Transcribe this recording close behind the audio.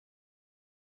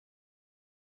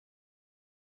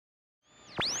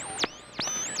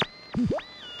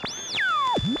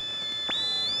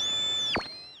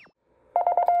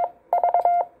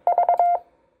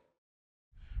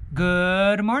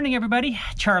Good morning, everybody.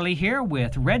 Charlie here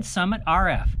with Red Summit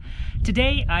RF.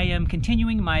 Today I am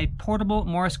continuing my portable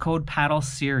Morse Code Paddles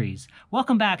series.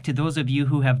 Welcome back to those of you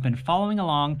who have been following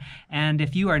along, and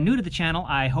if you are new to the channel,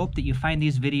 I hope that you find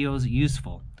these videos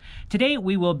useful. Today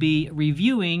we will be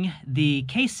reviewing the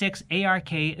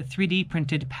K6ARK 3D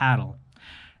printed paddle.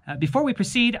 Before we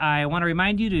proceed, I want to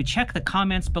remind you to check the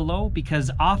comments below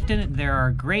because often there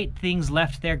are great things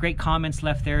left there, great comments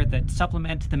left there that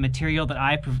supplement the material that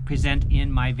I present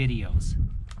in my videos.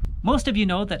 Most of you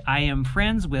know that I am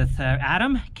friends with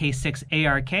Adam,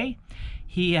 K6ARK.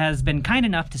 He has been kind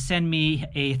enough to send me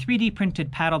a 3D printed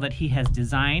paddle that he has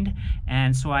designed,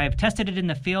 and so I've tested it in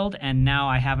the field and now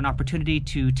I have an opportunity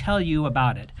to tell you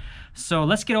about it. So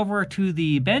let's get over to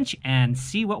the bench and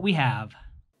see what we have.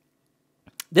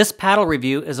 This paddle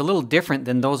review is a little different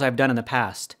than those I've done in the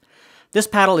past. This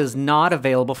paddle is not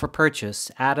available for purchase.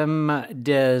 Adam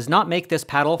does not make this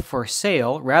paddle for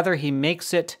sale. Rather, he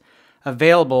makes it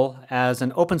available as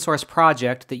an open source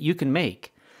project that you can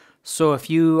make. So if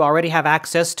you already have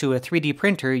access to a 3D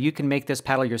printer, you can make this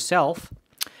paddle yourself.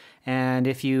 And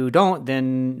if you don't,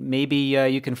 then maybe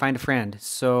you can find a friend.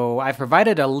 So I've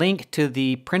provided a link to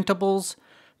the printables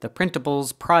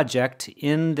project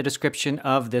in the description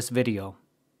of this video.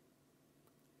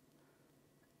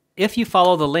 If you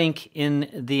follow the link in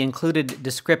the included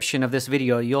description of this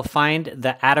video, you'll find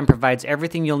that Adam provides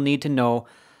everything you'll need to know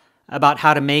about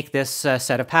how to make this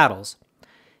set of paddles.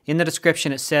 In the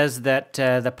description it says that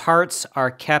the parts are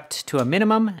kept to a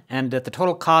minimum and that the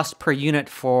total cost per unit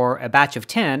for a batch of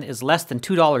 10 is less than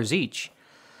 $2 each.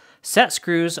 Set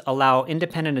screws allow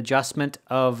independent adjustment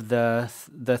of the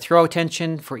throw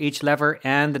tension for each lever,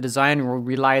 and the design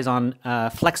relies on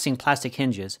flexing plastic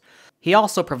hinges. He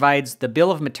also provides the bill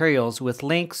of materials with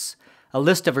links, a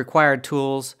list of required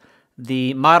tools,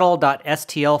 the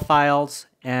model.stl files,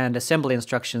 and assembly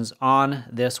instructions on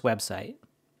this website.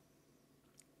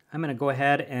 I'm going to go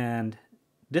ahead and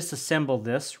disassemble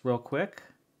this real quick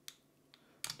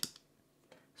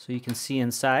so you can see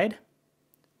inside.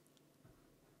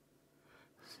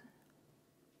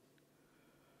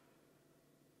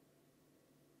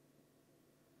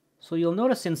 So you'll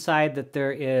notice inside that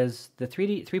there is the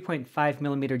 3.5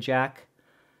 millimeter jack,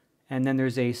 and then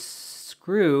there's a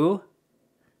screw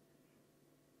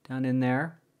down in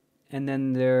there, and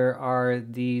then there are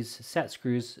these set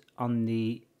screws on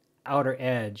the outer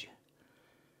edge.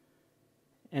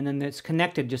 And then it's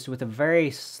connected just with a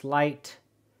very slight,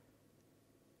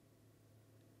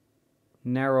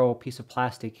 narrow piece of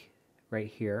plastic right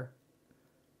here.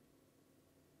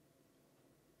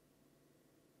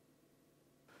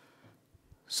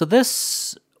 So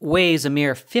this weighs a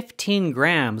mere 15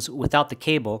 grams without the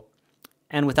cable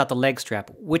and without the leg strap,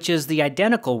 which is the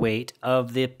identical weight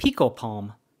of the Pico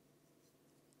Palm.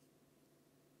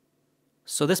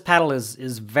 So this paddle is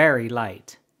very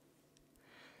light.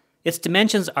 Its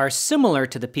dimensions are similar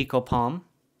to the Pico Palm,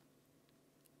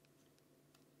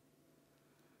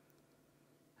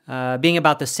 being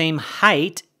about the same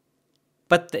height,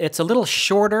 but it's a little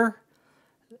shorter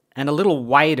and a little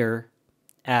wider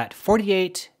at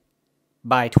 48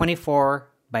 by 24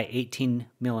 by 18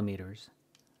 millimeters.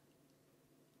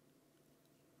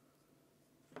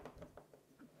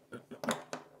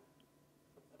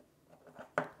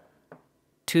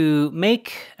 To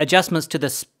make adjustments to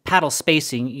this paddle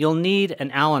spacing, you'll need an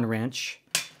Allen wrench.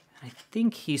 I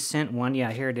think he sent one.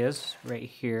 Yeah, here it is, right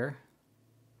here.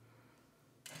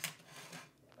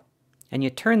 And you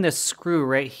turn this screw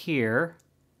right here,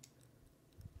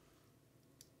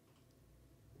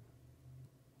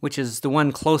 which is the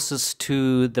one closest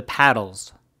to the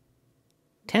paddles.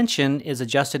 Tension is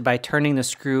adjusted by turning the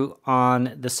screw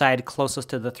on the side closest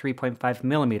to the 3.5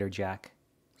 millimeter jack.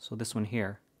 So this one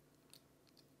here.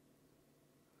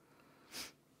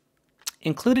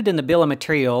 Included in the bill of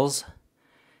materials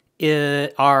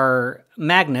are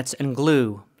magnets and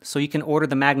glue. So you can order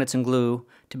the magnets and glue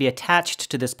to be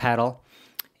attached to this paddle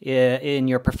in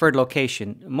your preferred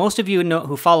location. Most of you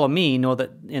who follow me know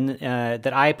that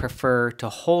that I prefer to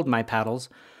hold my paddles,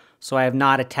 so I have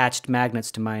not attached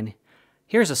magnets to mine.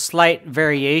 Here's a slight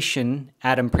variation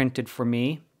Adam printed for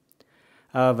me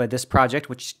of this project,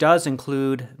 which does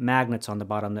include magnets on the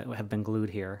bottom that have been glued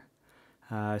here.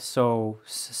 So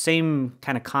same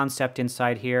kind of concept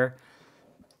inside here.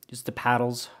 Just the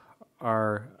paddles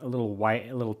are a little white,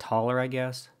 a little taller, I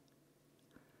guess.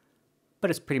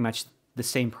 But it's pretty much the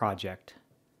same project.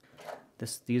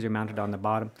 These are mounted on the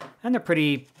bottom, and they're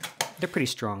pretty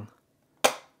strong.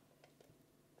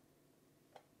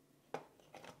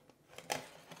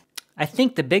 I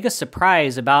think the biggest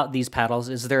surprise about these paddles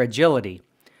is their agility.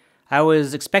 I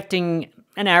was expecting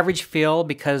an average feel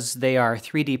because they are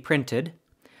 3D printed.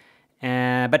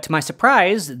 But to my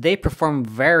surprise, they perform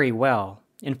very well.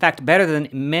 In fact, better than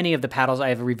many of the paddles I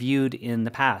have reviewed in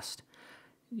the past.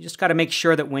 You just got to make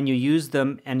sure that when you use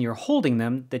them and you're holding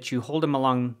them, that you hold them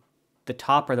along the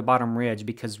top or the bottom ridge,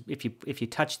 because if you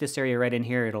touch this area right in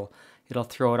here, it'll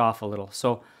throw it off a little.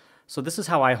 So this is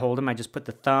how I hold them. I just put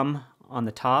the thumb on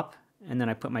the top, and then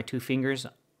I put my 2 fingers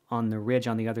on the ridge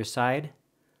on the other side.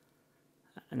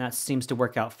 And that seems to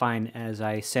work out fine as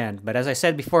I send. But as I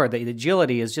said before, the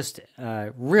agility is just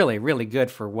really, really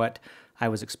good for what I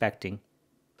was expecting.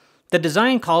 The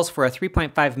design calls for a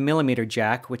 3.5 millimeter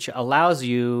jack, which allows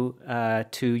you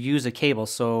to use a cable.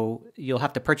 So you'll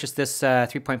have to purchase this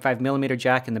 3.5 millimeter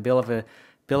jack in the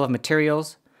bill of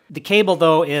materials. The cable,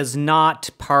 though, is not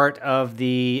part of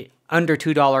the under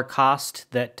 $2 cost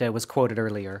that was quoted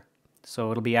earlier.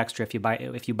 So it'll be extra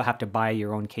if you have to buy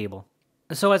your own cable.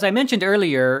 So as I mentioned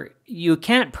earlier, you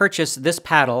can't purchase this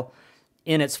paddle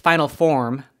in its final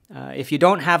form. If you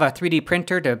don't have a 3D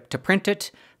printer to print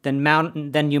it,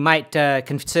 then you might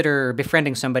consider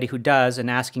befriending somebody who does and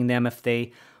asking them if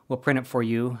they will print it for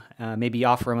you. Maybe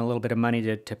offer them a little bit of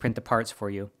money to print the parts for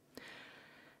you.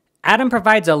 Adam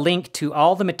provides a link to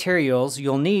all the materials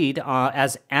you'll need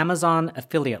as Amazon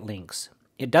affiliate links.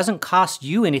 It doesn't cost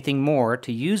you anything more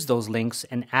to use those links,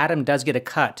 and Adam does get a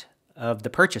cut of the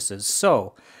purchases.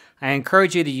 So I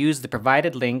encourage you to use the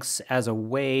provided links as a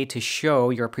way to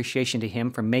show your appreciation to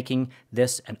him for making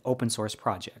this an open source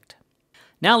project.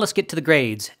 Now let's get to the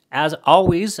grades. As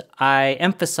always, I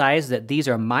emphasize that these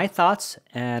are my thoughts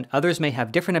and others may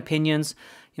have different opinions.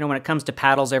 You know, when it comes to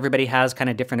paddles, everybody has kind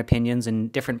of different opinions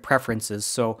and different preferences.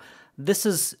 So this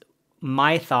is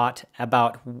my thought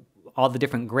about all the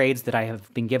different grades that I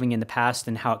have been giving in the past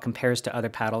and how it compares to other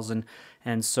paddles.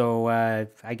 And so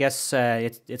I guess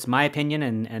it's my opinion,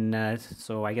 and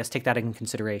so I guess take that into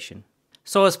consideration.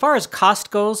 So as far as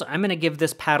cost goes, I'm going to give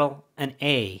this paddle an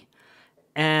A.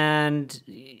 And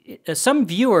some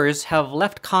viewers have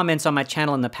left comments on my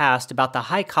channel in the past about the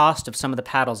high cost of some of the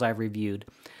paddles I've reviewed.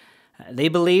 They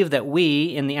believe that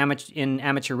we in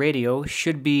amateur radio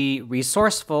should be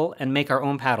resourceful and make our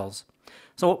own paddles.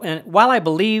 So while I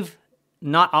believe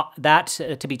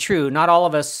that to be true, not all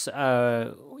of us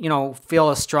feel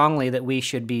as strongly that we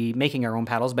should be making our own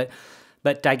paddles, but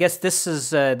I guess this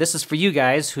is for you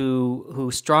guys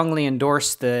who strongly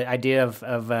endorse the idea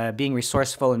of being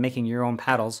resourceful and making your own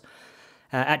paddles.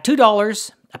 At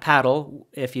 $2 a paddle,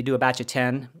 if you do a batch of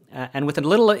 10, and with a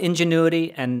little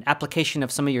ingenuity and application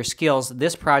of some of your skills,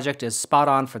 this project is spot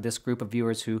on for this group of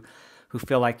viewers who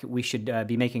feel like we should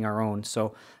be making our own.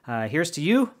 So here's to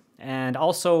you. And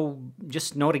also,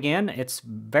 just note again, it's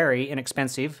very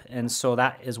inexpensive, and so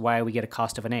that is why we get a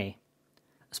cost of an A.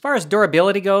 As far as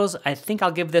durability goes, I think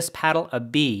I'll give this paddle a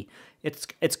B.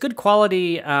 It's good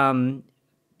quality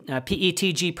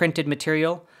PETG printed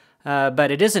material,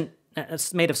 but it isn't.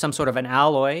 It's made of some sort of an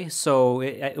alloy, so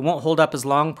it won't hold up as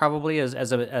long probably as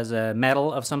a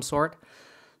metal of some sort.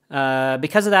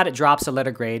 Because of that, it drops a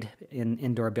letter grade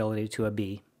in durability to a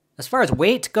B. As far as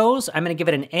weight goes, I'm going to give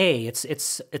it an A.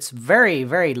 It's very,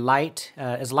 very light,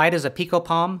 as light as a Pico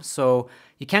Palm, so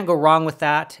you can't go wrong with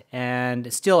that,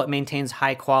 and still it maintains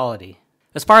high quality.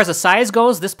 As far as the size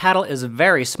goes, this paddle is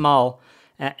very small,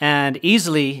 and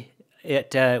easily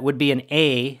it would be an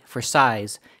A for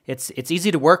size. It's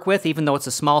easy to work with, even though it's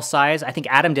a small size. I think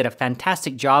Adam did a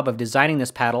fantastic job of designing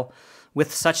this paddle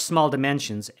with such small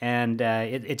dimensions, and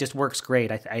it just works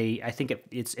great. I think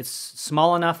it's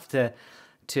small enough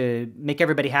to make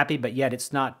everybody happy, but yet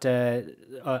it's not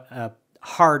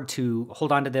hard to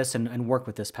hold on to this and work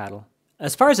with this paddle.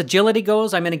 As far as agility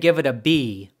goes, I'm going to give it a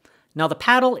B. Now the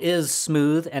paddle is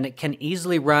smooth and it can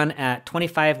easily run at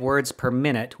 25 words per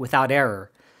minute without error.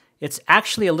 It's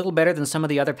actually a little better than some of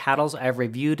the other paddles I've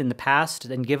reviewed in the past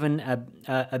and given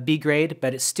a B grade,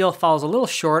 but it still falls a little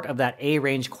short of that A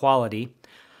range quality.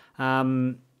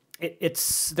 It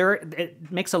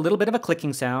makes a little bit of a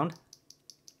clicking sound.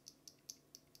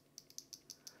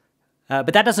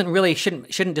 But that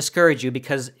shouldn't discourage you,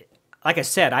 because, like I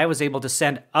said, I was able to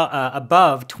send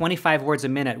above 25 words a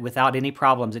minute without any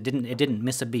problems. It didn't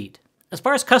miss a beat. As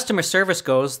far as customer service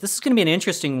goes, this is going to be an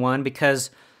interesting one, because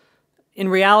in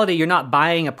reality, you're not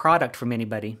buying a product from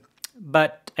anybody.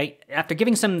 But after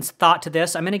giving some thought to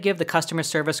this, I'm going to give the customer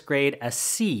service grade a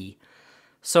C.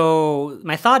 So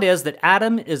my thought is that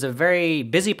Adam is a very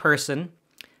busy person,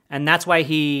 and that's why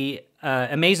he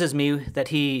amazes me that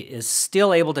he is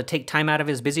still able to take time out of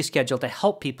his busy schedule to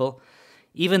help people,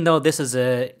 even though this is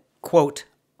a, quote,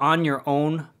 on your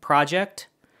own project.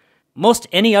 Most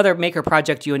any other maker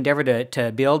project you endeavor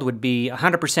to build would be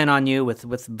 100% on you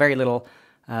with very little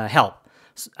help.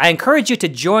 I encourage you to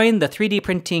join the 3D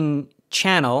printing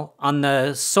channel on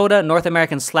the SOTA North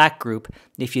American Slack group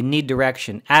if you need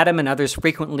direction. Adam and others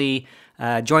frequently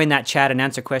join that chat and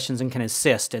answer questions and can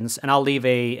assist. And I'll leave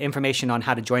information on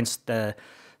how to join the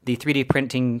 3D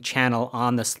printing channel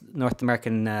on the North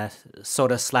American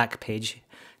SOTA Slack page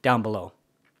down below.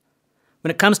 When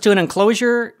it comes to an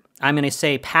enclosure, I'm going to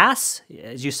say pass.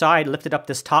 As you saw, I lifted up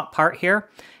this top part here,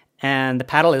 and the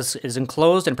paddle is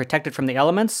enclosed and protected from the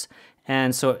elements,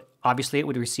 and so obviously it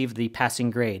would receive the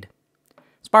passing grade.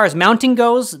 As far as mounting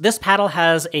goes, this paddle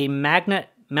has a magnet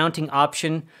mounting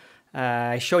option.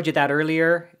 I showed you that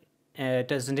earlier.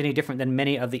 It isn't any different than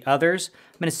many of the others.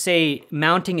 I'm going to say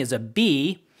mounting is a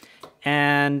B,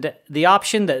 and the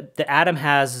option that Adam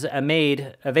has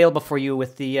made available for you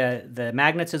with the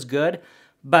magnets is good.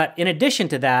 But in addition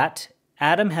to that,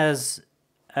 Adam has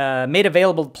made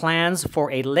available plans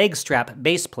for a leg strap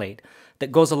base plate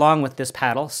that goes along with this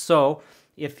paddle. So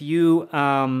if you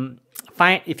find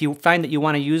that you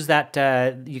want to use that,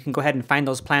 you can go ahead and find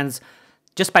those plans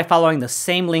just by following the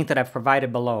same link that I've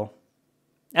provided below.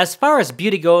 As far as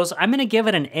beauty goes, I'm going to give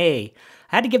it an A.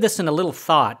 I had to give this a little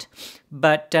thought,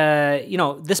 but you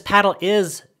know, this paddle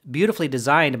is beautifully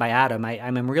designed by Adam.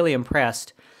 I'm really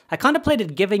impressed. I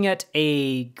contemplated giving it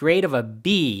a grade of a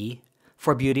B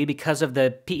for beauty because of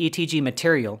the PETG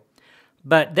material,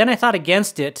 but then I thought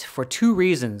against it for two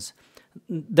reasons.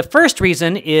 The first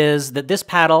reason is that this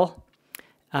paddle,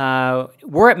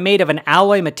 were it made of an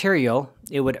alloy material,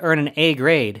 it would earn an A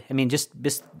grade. I mean,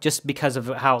 just because of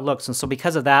how it looks. And so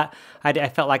because of that, I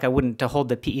felt like I wouldn't hold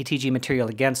the PETG material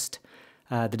against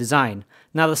the design.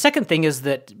 Now, the second thing is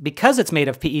that because it's made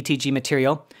of PETG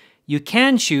material, you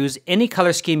can choose any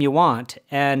color scheme you want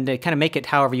and kind of make it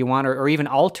however you want, or even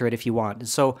alter it if you want.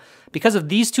 So because of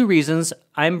these two reasons,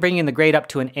 I'm bringing the grade up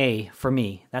to an A for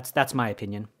me. That's my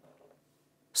opinion.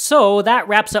 So that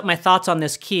wraps up my thoughts on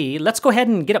this key. Let's go ahead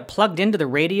and get it plugged into the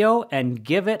radio and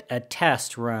give it a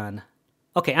test run.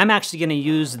 Okay, I'm actually going to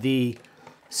use the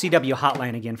CW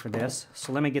hotline again for this.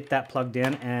 So let me get that plugged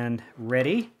in and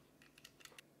ready.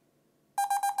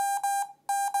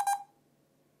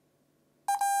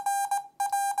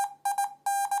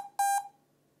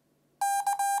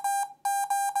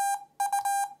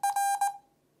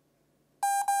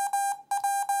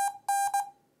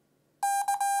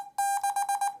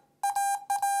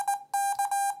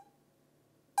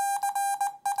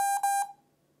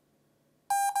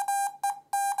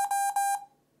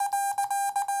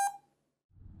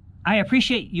 I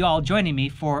appreciate you all joining me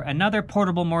for another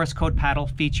portable Morse Code Paddle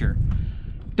feature.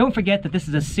 Don't forget that this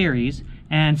is a series,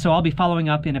 and so I'll be following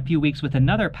up in a few weeks with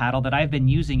another paddle that I've been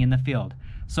using in the field.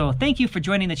 So thank you for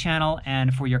joining the channel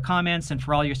and for your comments and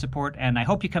for all your support, and I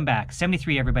hope you come back.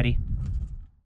 73, everybody.